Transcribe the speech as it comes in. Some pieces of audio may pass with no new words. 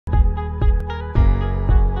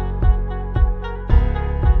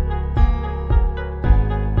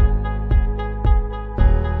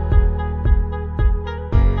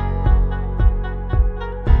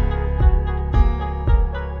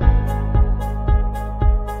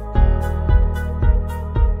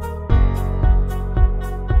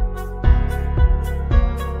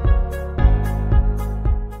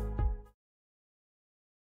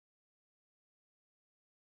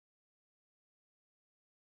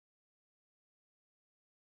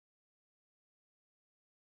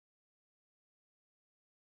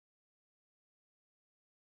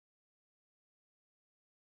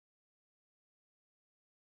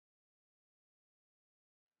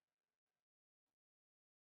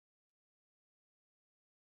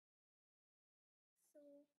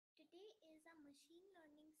machine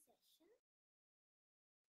learning session.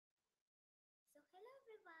 So hello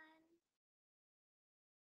everyone.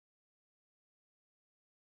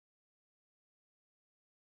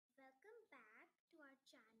 Welcome back to our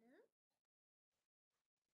channel.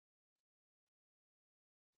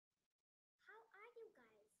 How are you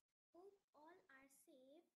guys? Hope all are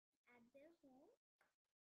safe at their home.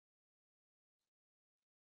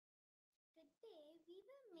 Today we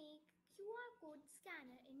will make QR code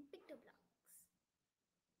scanner in Pictoblox.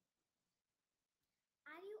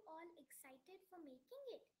 Are you all excited for making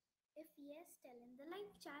it? If yes, tell in the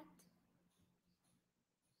live chat.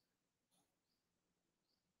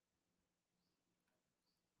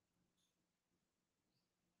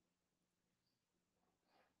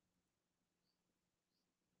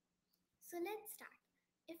 So let's start.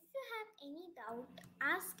 If you have any doubt,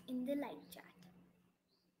 ask in the live chat.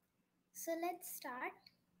 So let's start.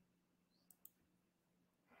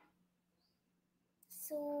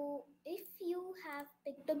 So if you have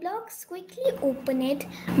Pictoblox, quickly open it.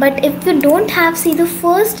 But if you don't have, see the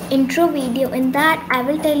first intro video. In that, I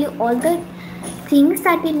will tell you all the things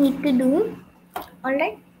that you need to do.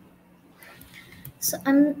 Alright. So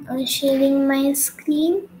I'm sharing my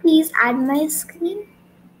screen. Please add my screen.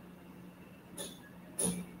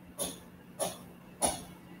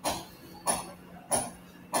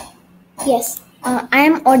 Yes, I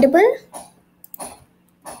am audible.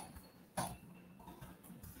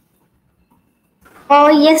 Oh,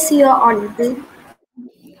 yes, you are audible.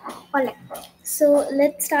 Alright. So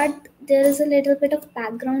let's start. There is a little bit of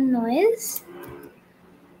background noise.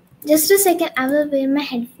 Just a second, I will wear my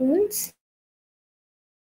headphones.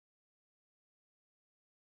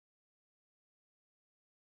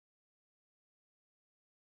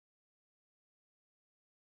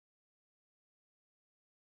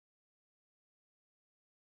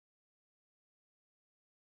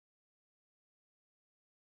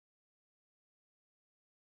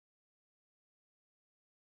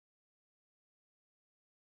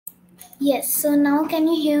 Yes, so now can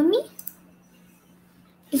you hear me?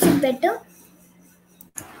 Is it better?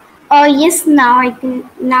 Oh, yes, now I can.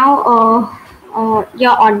 Now,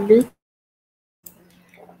 you're audible.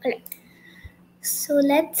 Alright. So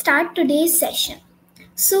let's start today's session.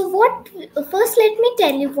 So first let me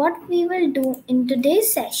tell you what we will do in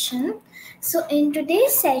today's session. So in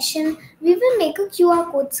today's session, we will make a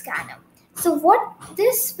QR code scanner. So what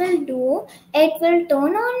this will do, it will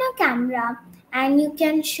turn on a camera and you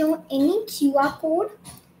can show any QR code.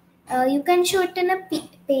 You can show it in a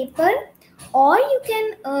paper, or you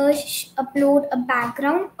can upload a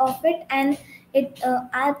background of it, and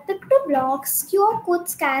our Pictoblox QR code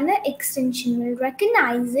scanner extension will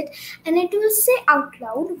recognize it, and it will say out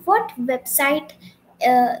loud what website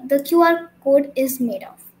the QR code is made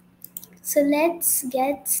of. So let's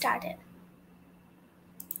get started.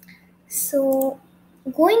 So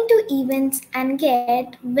going to events and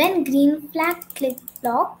get when green flag click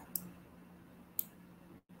block.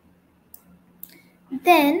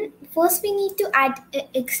 Then first we need to add an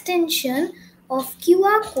extension of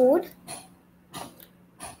QR code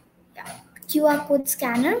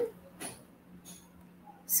scanner.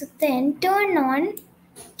 So then turn on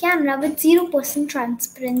camera with 0%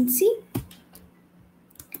 transparency.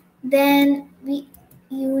 Then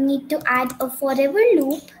you need to add a forever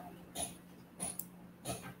loop.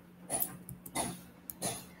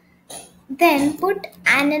 Then put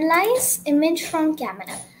analyze image from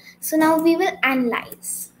camera. So now we will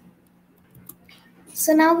analyze.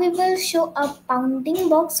 So now we will show a bounding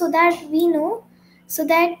box so that we know, so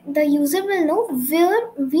that the user will know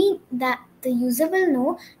the user will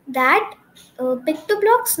know that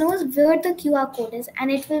Pictoblox knows where the QR code is, and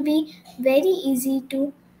it will be very easy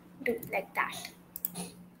to do like that.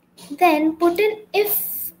 Then put in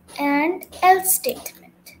if and else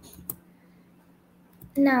statement.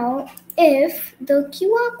 Now if the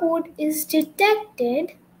QR code is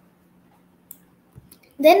detected,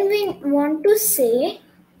 then we want to say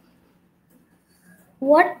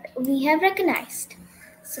what we have recognized.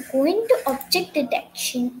 So going to object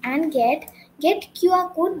detection and get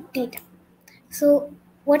QR code data. So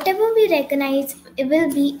whatever we recognize, it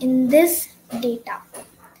will be in this data.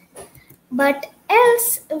 But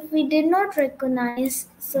else if we did not recognize,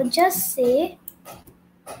 so just say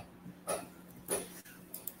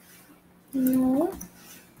no.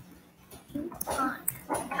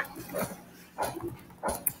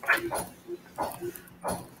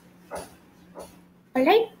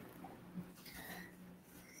 Alright.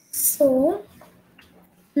 So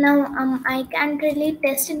now I can't really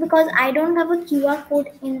test it because I don't have a QR code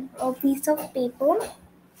in a piece of paper.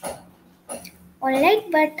 Alright,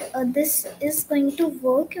 but this is going to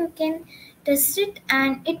work. You can test it,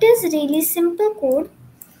 and it is really simple code,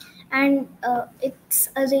 and it's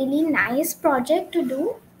a really nice project to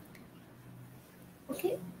do.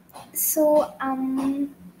 Okay, so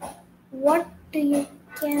what do you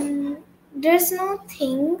can there's no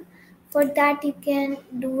thing for that. You can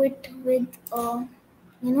do it with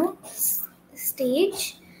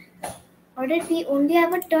stage, or that we only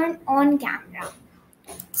have a turn on camera.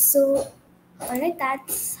 So alright,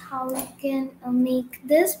 that's how you can make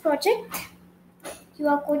this project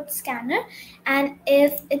QR code scanner. And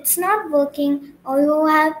if it's not working or you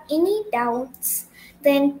have any doubts,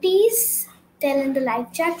 then please tell in the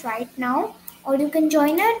live chat right now, or you can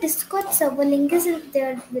join our Discord server. Link is in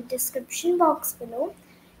there, the description box below.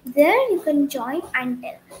 There you can join and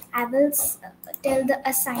tell. I will tell the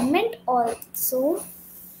assignment also.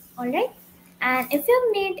 Alright, and if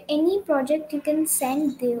you've made any project, you can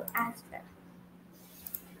send there as well.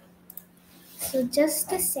 So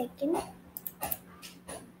just a second.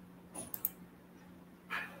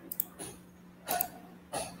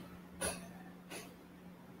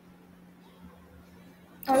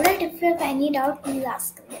 Alright, if you have any doubt, please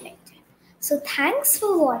ask in the lecture. So thanks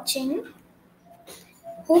for watching.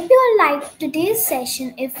 Hope you all liked today's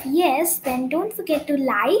session. If yes, then don't forget to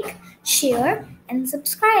like, share, and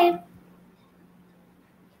subscribe.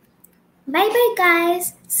 Bye bye,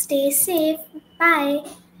 guys. Stay safe. Bye.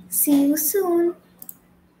 See you soon.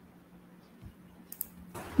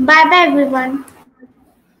 Bye bye, everyone.